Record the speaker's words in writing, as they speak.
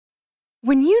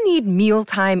When you need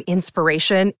mealtime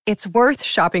inspiration, it's worth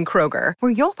shopping Kroger,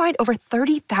 where you'll find over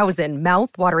 30,000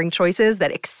 mouth-watering choices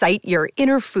that excite your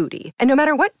inner foodie. And no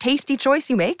matter what tasty choice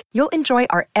you make, you'll enjoy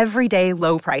our everyday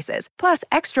low prices, plus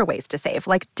extra ways to save,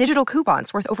 like digital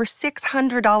coupons worth over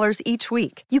 $600 each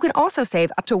week. You can also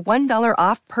save up to $1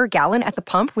 off per gallon at the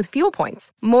pump with fuel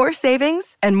points. More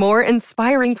savings and more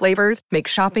inspiring flavors make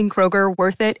shopping Kroger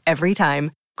worth it every time.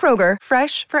 Kroger,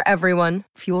 fresh for everyone.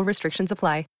 Fuel restrictions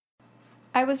apply.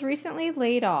 I was recently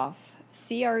laid off.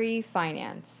 CRE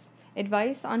Finance.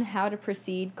 Advice on how to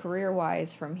proceed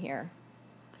career-wise from here.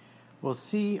 Well,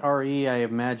 CRE, I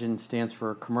imagine, stands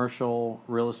for commercial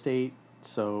real estate.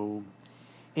 So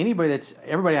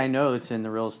everybody I know that's in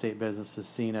the real estate business has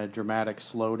seen a dramatic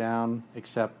slowdown,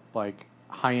 except like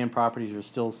high-end properties are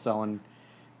still selling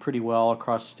pretty well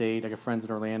across state. I got friends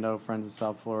in Orlando, friends in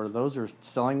South Florida. Those are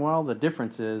selling well. The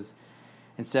difference is,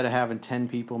 instead of having 10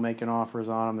 people making offers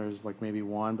on them, there's like maybe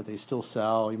one, but they still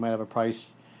sell. You might have a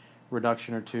price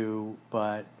reduction or two,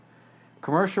 but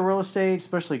commercial real estate,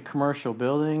 especially commercial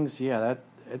buildings,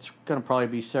 it's going to probably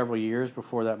be several years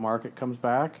before that market comes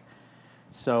back.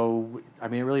 So, I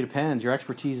mean, it really depends. Your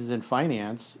expertise is in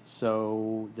finance,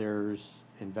 so there's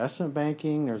investment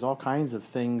banking. There's all kinds of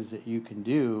things that you can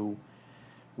do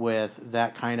with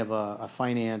that kind of a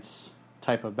finance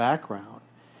type of background.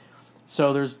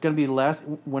 So there's going to be less,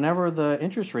 whenever the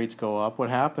interest rates go up, what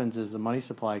happens is the money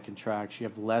supply contracts, you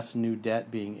have less new debt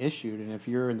being issued. And if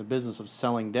you're in the business of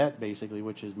selling debt, basically,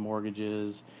 which is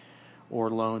mortgages or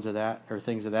loans of that, or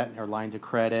things of that, or lines of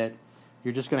credit,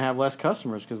 you're just going to have less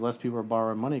customers because less people are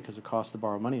borrowing money because the cost to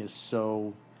borrow money is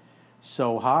so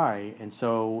high. And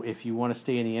so if you want to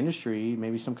stay in the industry,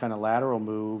 maybe some kind of lateral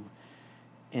move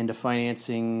into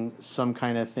financing some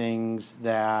kind of things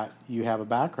that you have a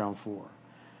background for.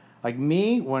 Like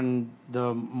me, when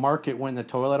the market went in the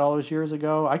toilet all those years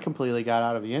ago, I completely got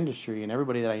out of the industry, and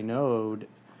everybody that I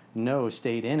know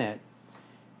stayed in it.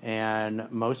 And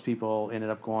most people ended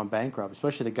up going bankrupt,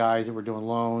 especially the guys that were doing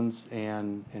loans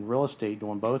and real estate,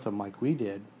 doing both of them like we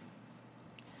did.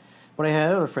 But I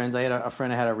had other friends. I had a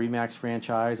friend that had a RE/MAX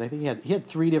franchise. I think he had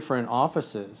 3 different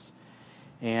offices.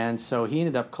 And so he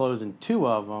ended up closing 2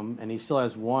 of them, and he still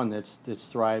has one that's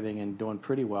thriving and doing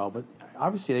pretty well. But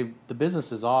obviously, the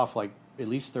business is off like at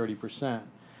least 30%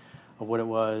 of what it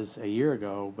was a year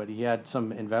ago. But he had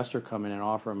some investor come in and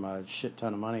offer him a shit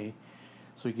ton of money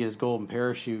so he could get his golden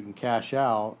parachute and cash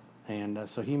out. And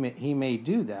so he may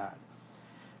do that.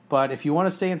 But if you want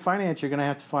to stay in finance, you're going to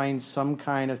have to find some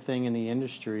kind of thing in the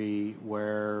industry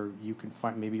where you can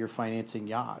find, maybe you're financing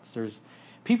yachts.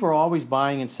 People are always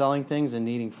buying and selling things and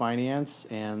needing finance,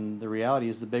 and the reality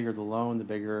is the bigger the loan, the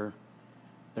bigger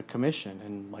the commission.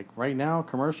 And like right now,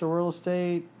 commercial real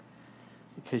estate,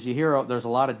 because you hear there's a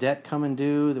lot of debt coming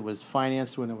due that was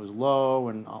financed when it was low,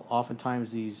 and oftentimes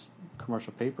these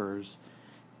commercial papers,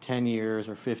 10 years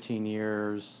or 15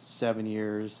 years, 7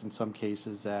 years in some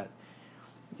cases, that,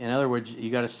 in other words, you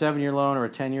got a 7-year loan or a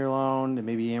 10-year loan that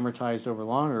may be amortized over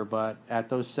longer, but at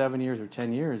those 7 years or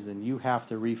 10 years, then you have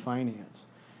to refinance.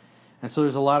 And so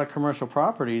there's a lot of commercial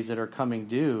properties that are coming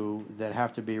due that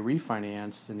have to be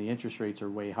refinanced, and the interest rates are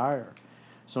way higher.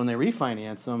 So when they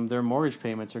refinance them, their mortgage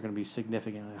payments are going to be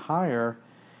significantly higher.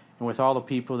 And with all the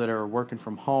people that are working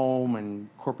from home and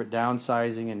corporate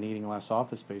downsizing and needing less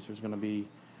office space, there's going to be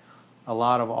a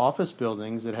lot of office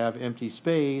buildings that have empty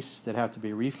space that have to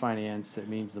be refinanced. That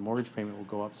means the mortgage payment will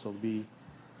go up, so there'll be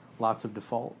lots of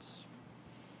defaults.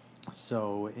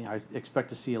 So I expect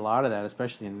to see a lot of that,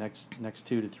 especially in the next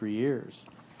 2 to 3 years.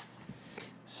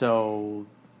 So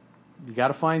you got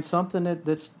to find something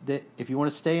that if you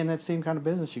want to stay in that same kind of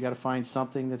business, you got to find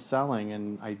something that's selling,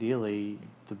 and ideally,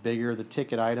 the bigger the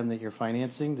ticket item that you're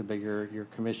financing, the bigger your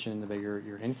commission, the bigger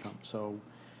your income. So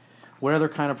what other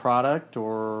kind of product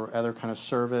or other kind of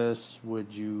service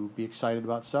would you be excited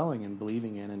about selling and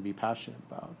believing in and be passionate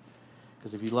about?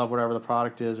 Because if you love whatever the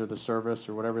product is or the service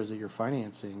or whatever it is that you're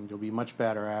financing, you'll be much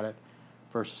better at it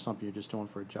versus something you're just doing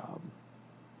for a job.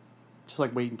 Just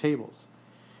like waiting tables.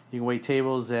 You can wait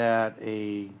tables at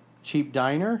a cheap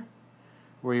diner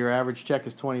where your average check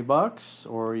is $20,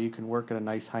 or you can work at a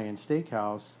nice high-end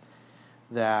steakhouse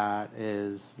that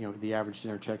is, the average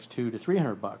dinner check's $200 to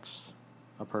 $300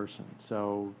 a person.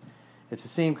 So it's the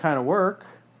same kind of work,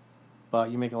 but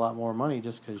you make a lot more money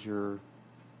just because you're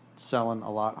selling a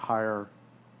lot higher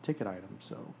ticket items.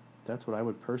 So that's what I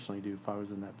would personally do if I was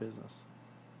in that business.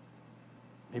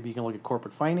 Maybe you can look at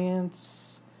corporate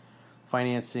financing,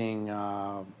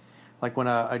 like when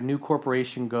a new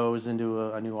corporation goes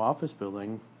into a new office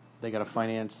building, they got to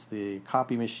finance the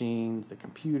copy machines, the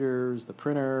computers, the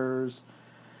printers,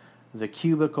 the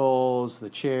cubicles, the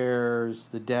chairs,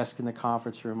 the desk in the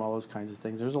conference room, all those kinds of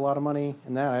things. There's a lot of money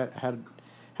in that. I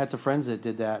had some friends that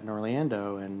did that in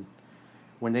Orlando, and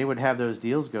when they would have those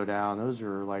deals go down, those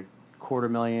were like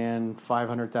 $250,000,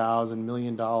 $500,000, $1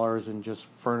 million in just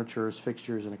furnitures,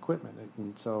 fixtures, and equipment.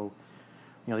 And so,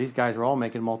 these guys were all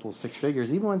making multiple six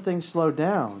figures, even when things slowed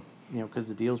down, because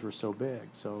the deals were so big.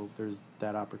 So there's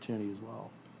that opportunity as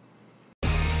well.